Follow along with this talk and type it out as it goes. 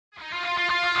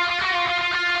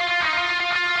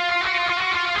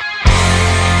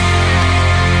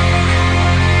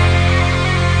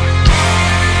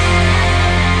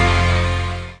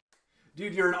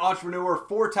entrepreneur,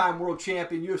 four-time world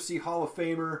champion, UFC Hall of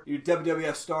Famer, you're a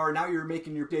WWF star. Now you're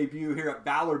making your debut here at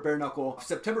Valor Bare Knuckle,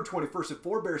 September 21st at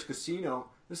Four Bears Casino.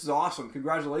 This is awesome.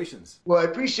 Congratulations. Well, I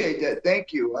appreciate that.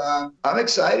 Thank you. I'm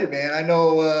excited, man. I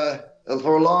know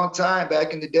for a long time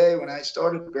back in the day when I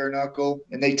started Bare Knuckle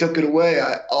and they took it away,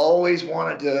 I always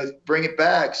wanted to bring it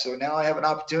back. So now I have an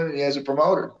opportunity as a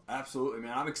promoter. Absolutely,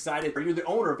 man. I'm excited. You're the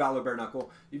owner of Valor Bare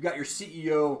Knuckle. You've got your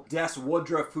CEO, Des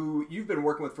Woodruff, who you've been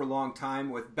working with for a long time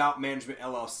with Bout Management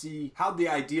LLC. How'd the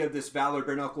idea of this Valor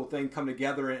Bare Knuckle thing come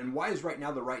together, and why is right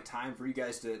now the right time for you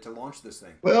guys to launch this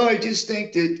thing? Well, I just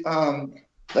think that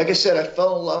like I said, I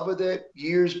fell in love with it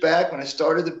years back when I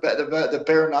started the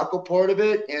bare knuckle part of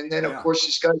it. And then, of course,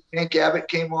 this guy, Hank Abbott,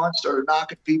 came on, started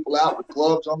knocking people out with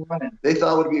gloves on. And they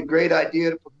thought it would be a great idea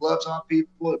to put gloves on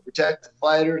people to protect the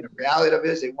fighter. And the reality of it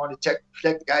is they wanted to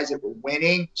protect the guys that were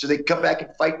winning so they could come back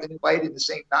and fight in the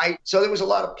same night. So there was a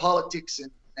lot of politics in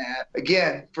that.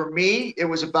 Again, for me, it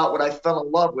was about what I fell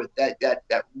in love with,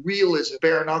 that realism,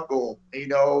 bare knuckle, you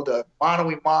know, the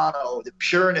mano-a-mano, the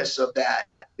pureness of that.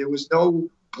 There was no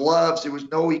gloves, there was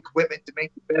no equipment to make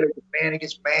it better than man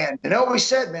against man. And I always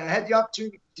said, man, I had the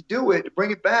opportunity to do it, to bring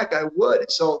it back, I would.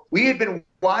 And so we had been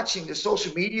watching the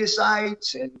social media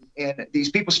sites and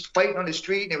these people fighting on the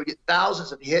street, and they would get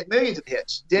thousands of hits, millions of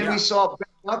hits. Then we saw Bare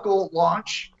Knuckle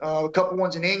launch, a couple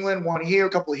ones in England, one here, a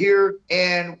couple here,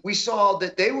 and we saw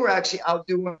that they were actually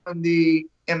outdoing the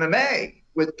MMA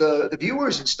with the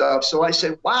viewers and stuff. So I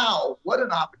said, wow, what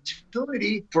an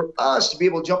opportunity for us to be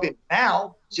able to jump in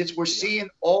now, since we're seeing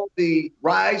all the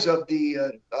rise of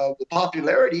the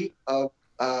popularity of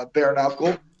bare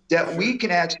knuckle, that we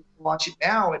can actually launch it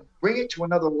now and bring it to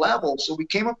another level. So we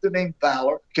came up with the name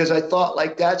Valor because I thought,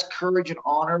 like, that's courage and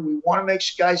honor. We want to make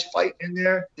guys fight in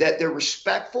there that they're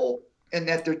respectful and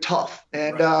that they're tough.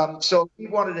 And so we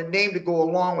wanted a name to go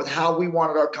along with how we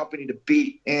wanted our company to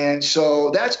be. And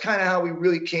so that's kind of how we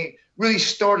really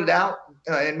started out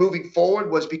and moving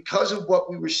forward, was because of what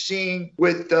we were seeing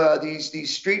with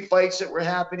these street fights that were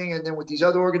happening, and then with these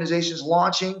other organizations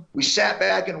launching. We sat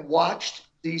back and watched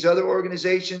these other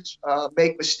organizations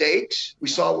make mistakes. We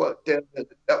saw what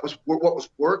was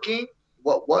working,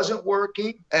 what wasn't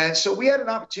working. And so we had an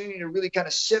opportunity to really kind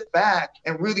of sit back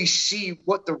and really see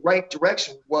what the right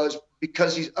direction was,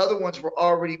 because these other ones were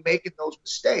already making those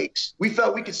mistakes. We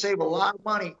felt we could save a lot of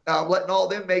money letting all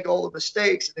them make all the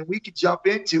mistakes, and then we could jump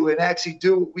into it and actually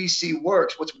do what we see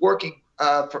works, what's working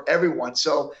for everyone.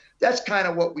 So that's kind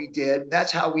of what we did.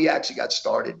 That's how we actually got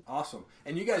started. Awesome.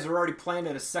 And you guys are already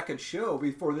planning a second show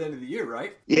before the end of the year,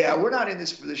 right? Yeah, we're not in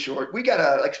this for the short. We got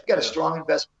a strong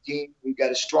investment team. We've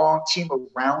got a strong team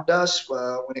around us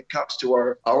when it comes to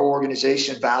our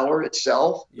organization, Valor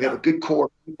itself. We have a good core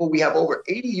of people. We have over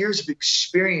 80 years of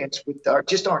experience with our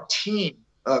team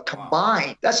combined.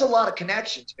 Wow. That's a lot of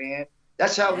connections, man.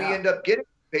 That's how we end up getting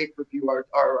pay-per-view,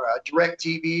 our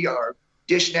DirecTV, our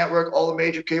Dish Network, all the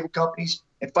major cable companies,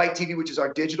 and Fight TV, which is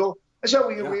our digital. That's how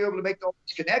we were able to make all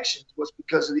these connections, was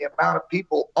because of the amount of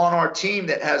people on our team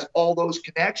that has all those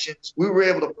connections. We were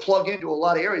able to plug into a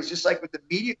lot of areas, just like with the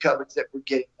media coverage that we're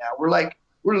getting now.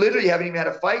 We're literally haven't even had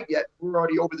a fight yet. We're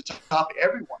already over the top of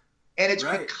everyone. And it's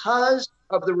because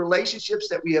of the relationships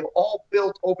that we have all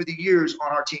built over the years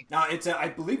on our team. Now, I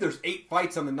believe there's 8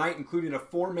 fights on the night, including a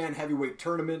 4-man heavyweight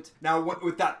tournament. Now,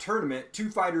 with that tournament,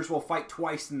 2 fighters will fight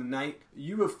twice in the night.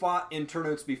 You have fought in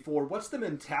tournaments before. What's the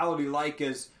mentality like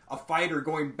as a fighter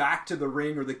going back to the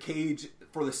ring or the cage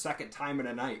for the second time in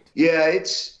a night? Yeah,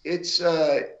 it's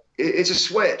a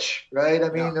switch, right? I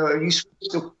mean, you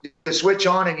switch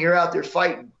on and you're out there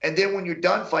fighting. And then when you're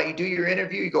done fighting, you do your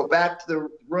interview, you go back to the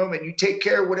room and you take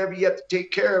care of whatever you have to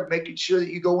take care of, making sure that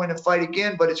you go in and fight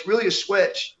again. But it's really a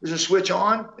switch. There's a switch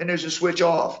on and there's a switch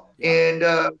off. And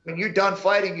when you're done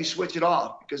fighting, you switch it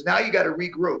off, because now you got to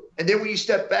regroup. And then when you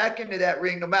step back into that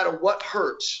ring, no matter what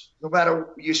hurts, no matter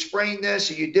you sprained this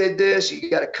or you did this, or you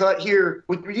got a cut here,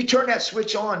 when you turn that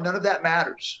switch on, none of that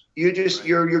matters. You just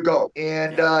you're go.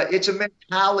 And it's a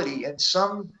mentality. And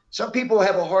some people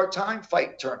have a hard time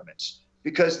fighting tournaments,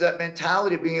 because that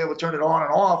mentality of being able to turn it on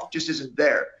and off just isn't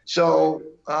there. So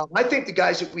I think the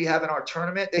guys that we have in our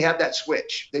tournament, they have that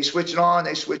switch. They switch it on,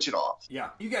 they switch it off. Yeah.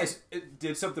 You guys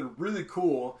did something really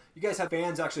cool. You guys had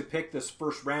fans actually pick this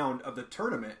first round of the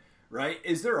tournament, right?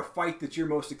 Is there a fight that you're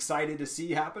most excited to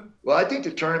see happen? Well, I think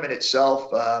the tournament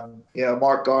itself,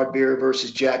 Mark Godbeer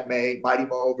versus Jack May, Mighty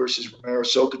Mo versus Romero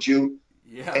Sokaju.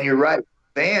 Yeah. And you're right.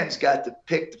 Fans got to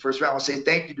pick the first round. I want to say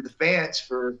thank you to the fans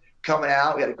for coming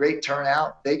out. We had a great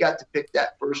turnout. They got to pick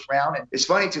that first round. And it's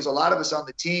funny, because a lot of us on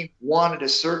the team wanted a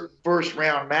certain first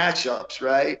round matchups,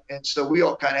 right? And so we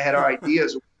all kind of had our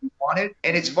ideas of we wanted.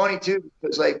 And it's funny too,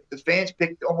 because like the fans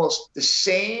picked almost the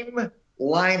same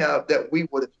lineup that we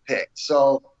would have picked.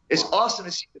 So it's awesome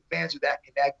to see the fans are that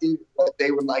connected, what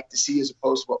they would like to see as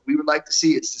opposed to what we would like to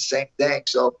see. It's the same thing.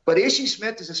 So, but Ishii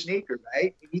Smith is a sneaker,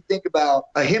 right? When you think about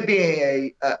him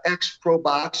being a ex-pro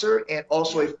boxer and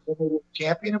also a former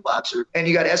champion boxer, and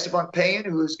you got Esteban Payan,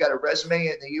 who's got a resume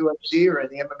in the UFC or in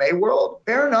the MMA world.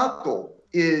 Bare knuckle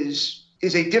is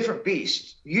a different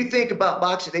beast. You think about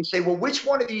boxing, they say, well, which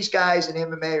one of these guys in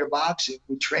MMA or boxing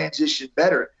would transition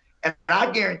better? And I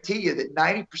guarantee you that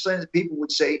 90% of the people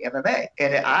would say MMA.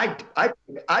 And I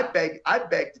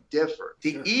beg to differ.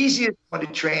 The easiest one to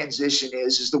transition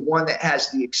is the one that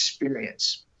has the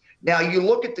experience. Now, you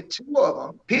look at the two of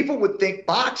them, people would think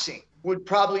boxing would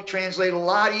probably translate a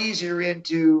lot easier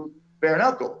into bare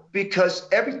knuckle because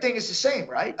everything is the same,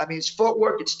 right? I mean, it's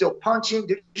footwork, it's still punching,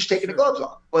 they're just taking the gloves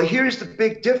off. But here's the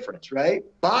big difference, right?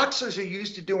 Boxers are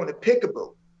used to doing a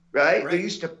pickaboo, right? They're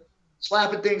used to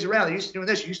slapping things around. They're used to doing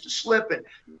this, used to slipping,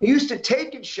 used to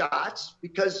taking shots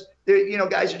because they're,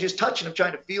 guys are just touching them,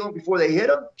 trying to feel them before they hit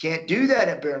them. Can't do that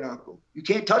in bare knuckle. You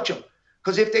can't touch them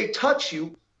because if they touch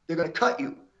you, they're going to cut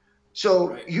you.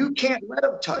 So you can't let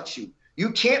them touch you. You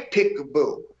can't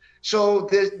pickaboo. So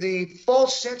the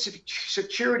false sense of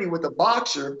security with a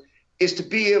boxer is to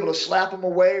be able to slap them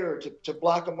away or to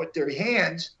block them with their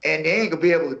hands, and they ain't gonna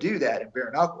be able to do that in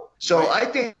bare knuckle. So I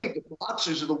think the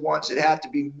boxers are the ones that have to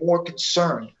be more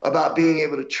concerned about being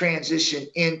able to transition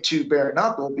into bare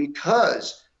knuckle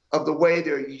because of the way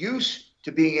they're used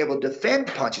to being able to defend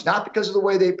punches, not because of the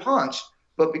way they punch,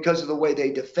 but because of the way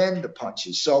they defend the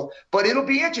punches. So, but it'll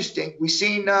be interesting. We've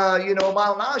seen,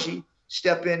 Malnaji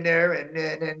step in there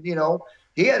and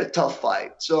he had a tough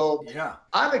fight. So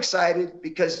I'm excited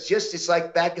because it's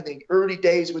like back in the early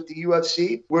days with the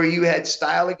UFC where you had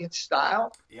style against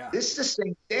style. Yeah. This is the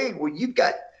same thing where you've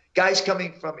got guys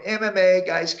coming from MMA,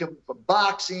 guys coming from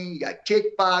boxing, you got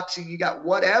kickboxing, you got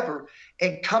whatever,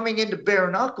 and coming into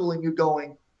bare knuckle and you're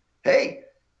going, hey,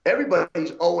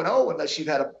 everybody's 0-0 unless you've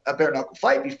had a bare knuckle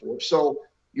fight before. So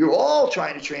you're all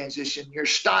trying to transition your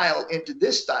style into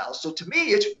this style. So to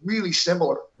me, it's really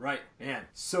similar. Right, man,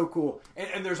 so cool.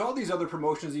 And there's all these other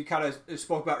promotions you kind of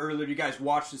spoke about earlier. You guys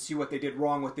watched to see what they did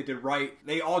wrong, what they did right.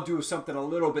 They all do something a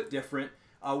little bit different.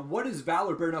 What does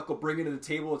Valor Bare Knuckle bring to the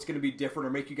table that's going to be different or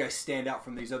make you guys stand out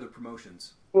from these other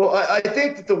promotions? Well, I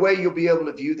think that the way you'll be able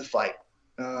to view the fight,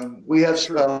 we have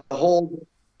a whole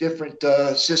different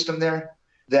system there.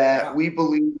 That we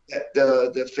believe that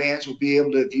the fans will be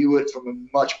able to view it from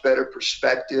a much better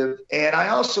perspective. And I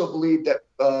also believe that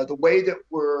the way that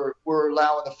we're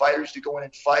allowing the fighters to go in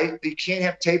and fight, you can't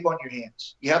have tape on your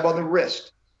hands. You have on the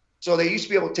wrist. So they used to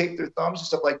be able to tape their thumbs and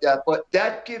stuff like that. But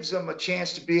that gives them a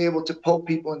chance to be able to poke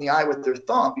people in the eye with their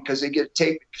thumb because they get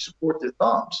tape to support their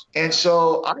thumbs. And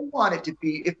so I want it to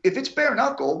be, if it's bare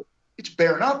knuckle, it's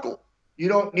bare knuckle. You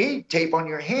don't need tape on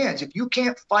your hands. If you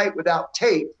can't fight without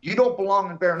tape, you don't belong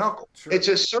in bare knuckle. Sure. It's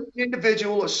a certain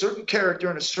individual, a certain character,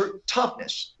 and a certain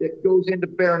toughness that goes into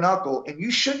bare knuckle, and you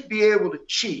shouldn't be able to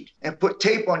cheat and put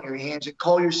tape on your hands and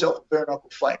call yourself a bare knuckle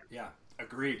fighter. Yeah.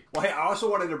 Agreed. Well, hey, I also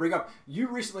wanted to bring up, you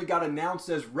recently got announced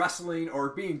as wrestling or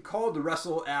being called to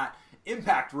wrestle at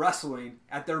Impact Wrestling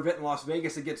at their event in Las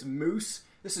Vegas against Moose.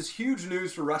 This is huge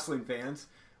news for wrestling fans.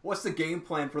 What's the game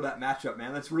plan for that matchup,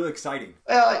 man? That's really exciting.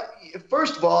 Well,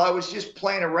 first of all, I was just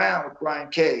playing around with Brian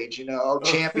Cage,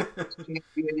 champion,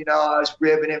 I was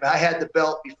ribbing him. I had the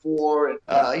belt before,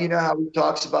 and you know how he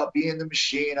talks about being the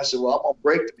machine. I said, well, I'm going to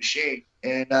break the machine.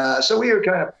 And so we were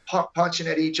kind of punching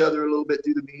at each other a little bit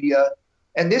through the media.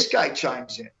 And this guy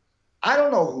chimes in. I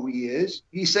don't know who he is.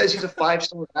 He says he's a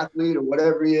 5-star athlete or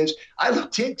whatever he is. I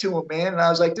looked into him, man, and I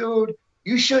was like, dude,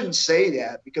 you shouldn't say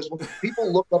that because when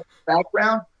people look up the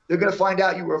background, they're going to find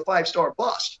out you were a 5-star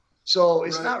bust. So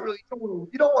it's not really,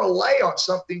 you don't want to lay on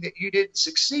something that you didn't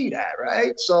succeed at,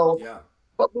 right? So,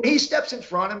 but when he steps in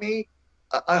front of me,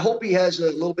 I hope he has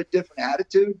a little bit different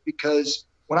attitude because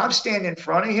when I'm standing in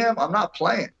front of him, I'm not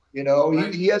playing.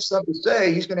 He has something to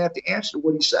say. He's going to have to answer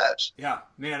what he says. Yeah,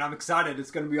 man, I'm excited.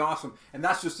 It's going to be awesome. And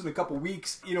that's just in a couple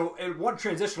weeks. And want to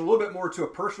transition a little bit more to a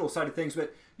personal side of things,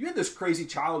 but you had this crazy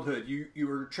childhood. You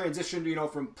were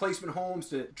transitioned, from placement homes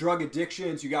to drug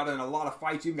addictions. You got in a lot of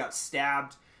fights. You even got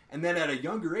stabbed. And then at a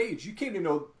younger age, you came to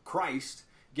know Christ,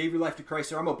 gave your life to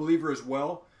Christ. I'm a believer as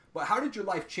well. But how did your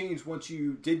life change once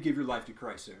you did give your life to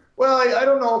Christ there? Well, I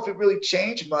don't know if it really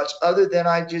changed much other than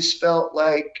I just felt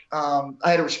like I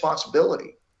had a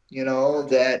responsibility,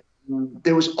 that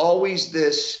there was always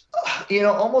this,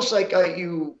 almost like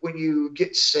when you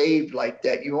get saved like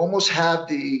that, you almost have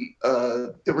the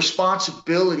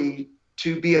responsibility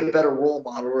to be a better role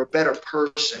model or a better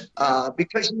person,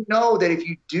 because you know that if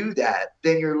you do that,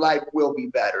 then your life will be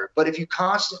better. But if you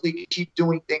constantly keep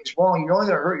doing things wrong, you're only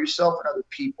going to hurt yourself and other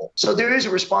people. So there is a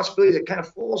responsibility that kind of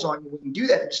falls on you when you do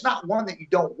that. It's not one that you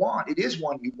don't want. It is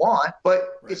one you want,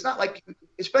 but it's not like,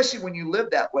 especially when you live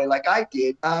that way like I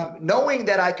did, knowing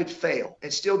that I could fail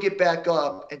and still get back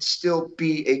up and still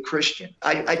be a Christian.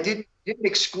 I didn't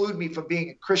exclude me from being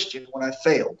a Christian when I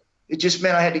failed. It just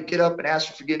meant I had to get up and ask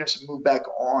for forgiveness and move back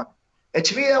on. And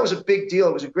to me, that was a big deal.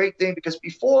 It was a great thing because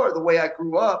before, the way I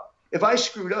grew up, if I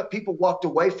screwed up, people walked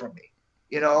away from me.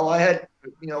 You know, I had,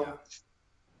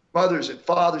 mothers and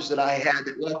fathers that I had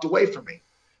that walked away from me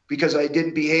because I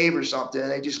didn't behave or something,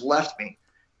 and they just left me.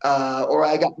 Or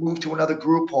I got moved to another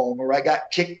group home, or I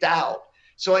got kicked out.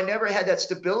 So I never had that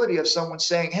stability of someone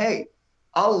saying, hey,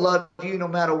 I'll love you no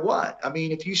matter what. I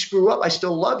mean, if you screw up, I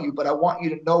still love you, but I want you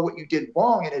to know what you did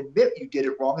wrong and admit you did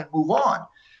it wrong and move on.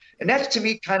 And that's, to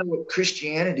me, kind of what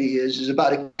Christianity is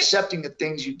about accepting the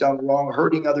things you've done wrong,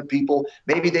 hurting other people.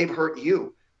 Maybe they've hurt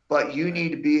you, but you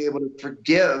need to be able to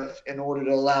forgive in order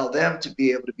to allow them to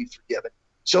be able to be forgiven.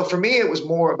 So for me, it was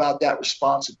more about that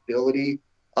responsibility,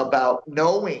 about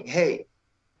knowing, hey,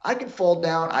 I can fall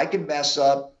down, I can mess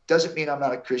up. Doesn't mean I'm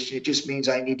not a Christian. It just means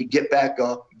I need to get back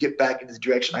up, get back into the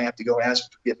direction I have to go and ask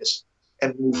for forgiveness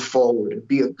and move forward and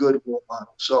be a good role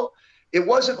model. So it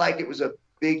wasn't like it was a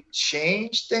big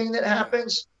change thing that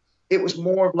happens. It was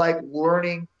more of like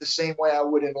learning the same way I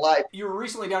would in life. You were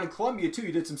recently down in Colombia, too.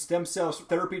 You did some stem cell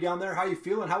therapy down there. How you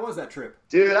feeling? How was that trip?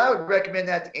 Dude, I would recommend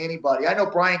that to anybody. I know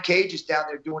Brian Cage is down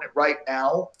there doing it right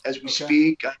now as we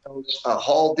speak. I know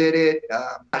Hall did it.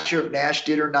 Not sure if Nash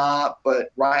did or not,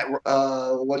 but Ryan,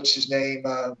 what's his name?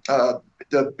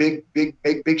 The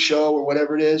big show or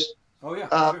whatever it is. Oh, yeah.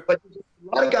 Sure. But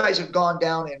a lot of guys have gone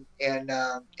down and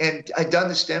I've done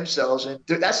the stem cells, and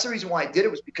that's the reason why I did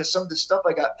it, was because some of the stuff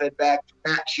I got fed back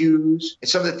from Matt Hughes and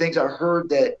some of the things I heard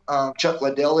that Chuck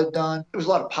Liddell had done. There was a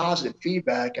lot of positive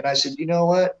feedback, and I said, you know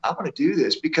what, I want to do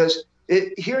this because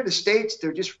here in the States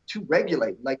they're just too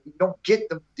regulated. Like, you don't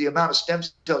get the amount of stem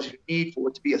cells you need for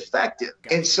it to be effective.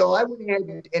 And so I went ahead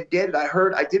and did it.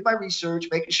 I did my research,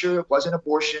 making sure it wasn't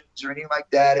abortions or anything like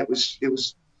that. It was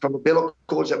from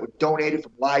umbilicals that were donated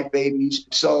from live babies.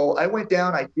 So I went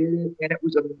down, I did it, and it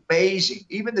was amazing.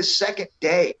 Even the second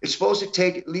day, it's supposed to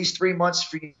take at least 3 months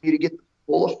for you to get the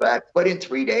full effect. But in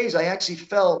 3 days, I actually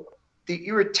felt the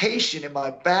irritation in my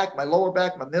back, my lower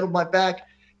back, my middle of my back.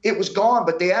 It was gone.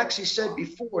 But they actually said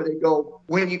before, they go,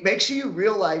 make sure you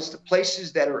realize the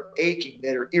places that are aching,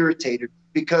 that are irritated,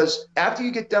 because after you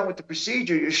get done with the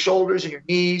procedure, your shoulders and your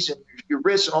knees and your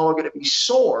wrists and all are going to be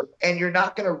sore, and you're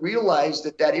not going to realize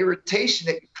that irritation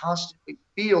that you constantly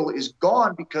feel is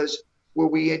gone, because where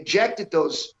we injected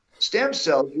those stem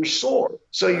cells, you're sore.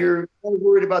 So you're more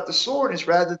worried about the soreness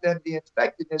rather than the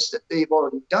infectedness that they've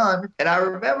already done. And I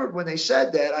remembered when they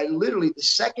said that, I literally, the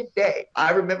second day,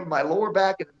 I remember my lower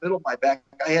back and the middle of my back,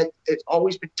 it's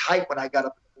always been tight when I got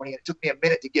up in the morning. It took me a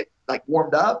minute to get like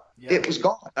warmed up. Yeah. It was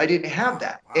gone. I didn't have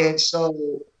that. Wow. And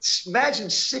so imagine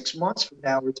 6 months from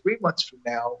now or 3 months from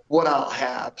now what I'll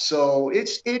have. So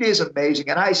it is amazing.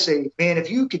 And I say, man,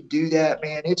 if you could do that,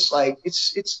 man, it's like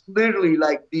it's literally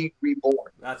like being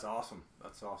reborn. That's awesome.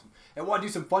 That's awesome. And I want to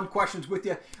do some fun questions with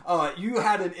you. You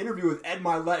had an interview with Ed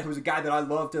Milet, who's a guy that I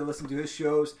love to listen to his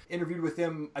shows. Interviewed with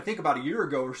him, I think, about a year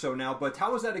ago or so now. But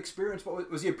how was that experience?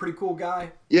 Was he a pretty cool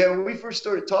guy? Yeah, when we first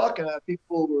started talking,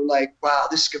 people were like, wow,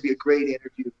 this is going to be a great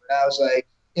interview. And I was like,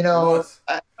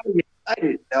 I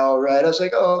didn't know, right? I was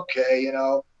like, oh, okay,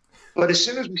 But as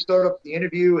soon as we started up the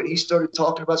interview and he started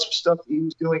talking about some stuff that he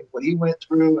was doing, what he went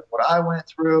through and what I went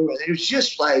through, and it was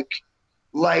just like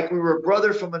we were a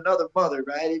brother from another mother,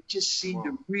 right? It just seemed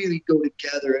to really go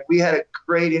together. And we had a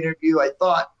great interview. I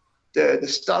thought the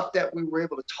stuff that we were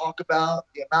able to talk about,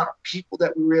 the amount of people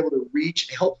that we were able to reach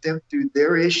and help them through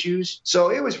their issues. So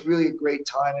it was really a great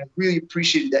time, and I really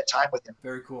appreciated that time with him.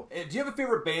 Very cool. And do you have a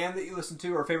favorite band that you listen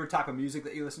to, or a favorite type of music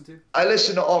that you listen to? I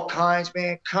listen to all kinds,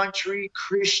 man. Country,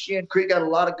 Christian. Got a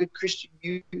lot of good Christian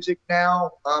music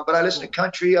now. But I listen to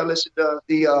country. I listen to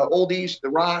the oldies, the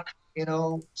rock,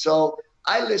 So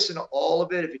I listen to all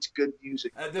of it if it's good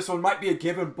music. This one might be a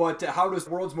given, but how does the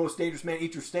world's most dangerous man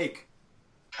eat your steak?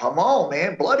 Come on,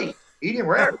 man. Bloody. Eat him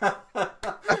rare.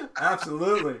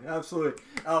 Absolutely.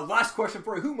 Last question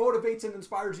for you. Who motivates and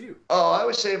inspires you? Oh, I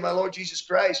would say my Lord Jesus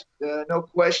Christ. No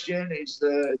question. He's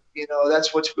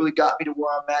that's what's really got me to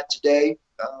where I'm at today.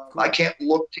 I can't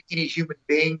look to any human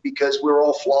being because we're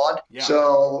all flawed. Yeah.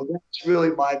 So that's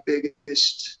really my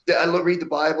biggest. I read the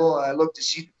Bible and I look to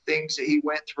see the things that he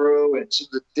went through and some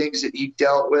of the things that he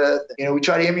dealt with. You know, we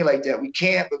try to emulate that. We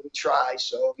can't, but we try.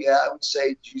 So yeah, I would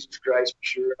say Jesus Christ for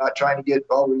sure. Not trying to get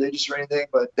all religious or anything,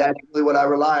 but that's really what I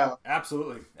rely on.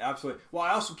 Absolutely, absolutely. Well,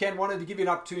 I also, Ken, wanted to give you an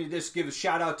opportunity to just give a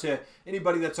shout out to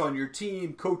anybody that's on your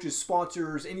team, coaches,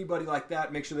 sponsors, anybody like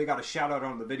that. Make sure they got a shout out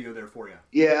on the video there for you.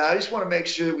 Yeah, I just want to make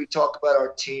sure that we talk about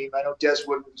our team. I know Des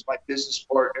Woodward is my business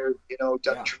partner. You know,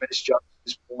 done a tremendous job at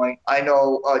this point. I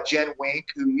know Jen Wink,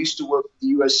 who used to work for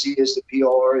the USC as the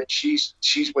PR, and she's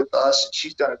with us, and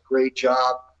she's done a great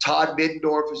job. Todd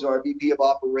Middendorf is our VP of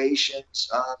Operations.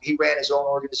 He ran his own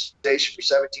organization for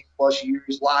 17 plus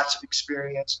years, lots of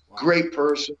experience, great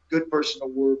person, good person to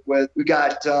work with. We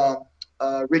got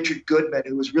Richard Goodman,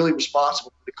 who was really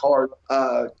responsible for the card,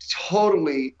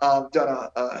 totally done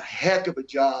a heck of a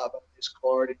job on this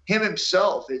card. And him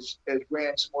himself has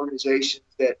ran some organizations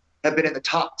that have been in the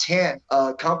top 10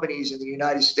 companies in the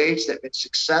United States that have been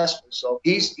successful. So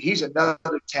he's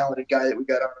another talented guy that we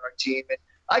got on our team. And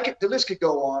the list could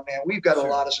go on, man. We've got a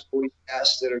lot of supporting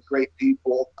cast that are great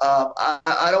people.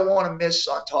 I don't want to miss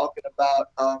on talking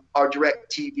about our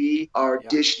Direct TV, our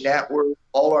Dish Network,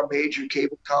 all our major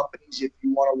cable companies. If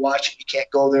you want to watch it, you can't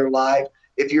go there live.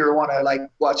 If you want to like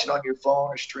watch it on your phone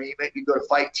or stream it, you go to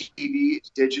Fight TV. It's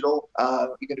digital. You're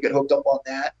going to get hooked up on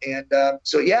that. And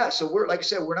so we're, like I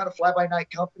said, we're not a fly-by-night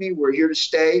company. We're here to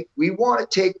stay. We want to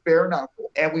take bare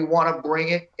knuckle and we want to bring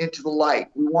it into the light.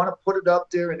 We want to put it up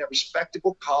there in a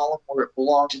respectable column where it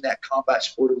belongs in that combat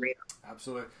sport arena.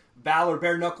 Absolutely. Valor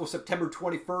Bare Knuckle, September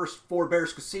 21st, Four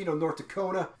Bears Casino, North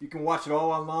Dakota. You can watch it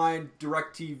all online,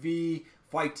 Direct TV,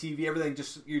 Fight TV, everything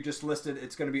you just listed.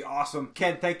 It's going to be awesome.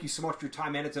 Ken, thank you so much for your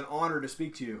time, man. It's an honor to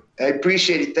speak to you. I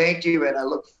appreciate it. Thank you. And I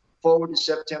look forward to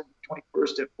September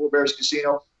 21st at Four Bears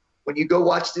Casino. When you go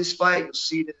watch this fight, you'll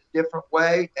see it in a different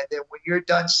way. And then when you're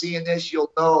done seeing this,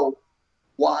 you'll know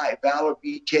why Valor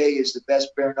BK is the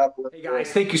best bare knuckle. Hey guys,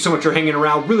 thank you so much for hanging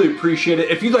around. Really appreciate it.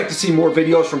 If you'd like to see more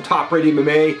videos from Top Rated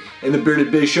MMA and the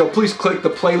Bearded Biz Show, please click the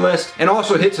playlist and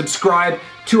also hit subscribe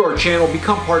to our channel.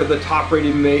 Become part of the Top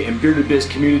Rated MMA and Bearded Biz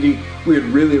community. We would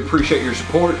really appreciate your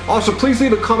support. Also, please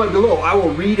leave a comment below. I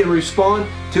will read and respond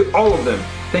to all of them.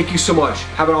 Thank you so much.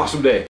 Have an awesome day.